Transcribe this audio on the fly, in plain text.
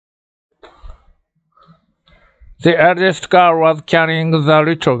The eldest girl was carrying the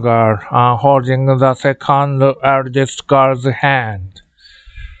little girl and holding the second eldest girl's hand.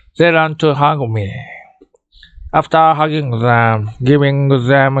 They ran to hug me. After hugging them, giving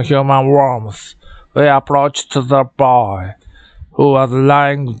them human warmth, we approached the boy, who was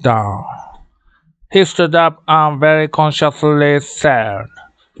lying down. He stood up and very consciously said,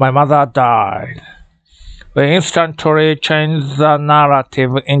 "My mother died." We instantly changed the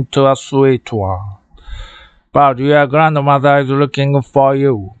narrative into a sweet one. "But your grandmother is looking for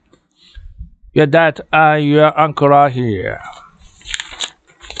you. Your dad and your uncle are here.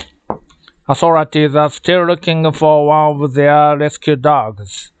 Authorities are still looking for one of their rescue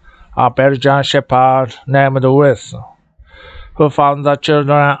dogs, a Belgian Shepherd named Wilson, who found the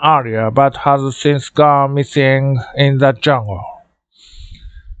children earlier but has since gone missing in the jungle."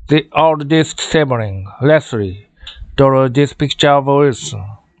 The oldest sibling, Leslie, drew this picture of Wilson.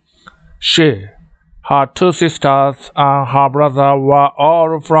 She, her two sisters, and her brother were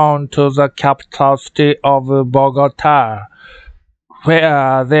all flown to the capital city of Bogota,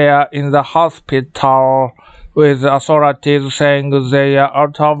 where they are in the hospital with authorities saying they are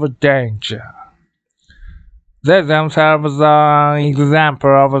out of danger. They themselves are an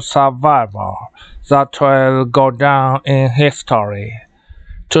example of survival that will go down in history.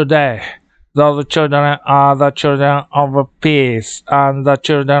 Today, those children are the children of peace and the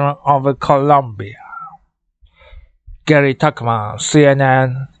children of Colombia. Gary Tuckman,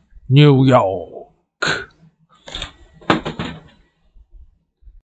 CNN, New York.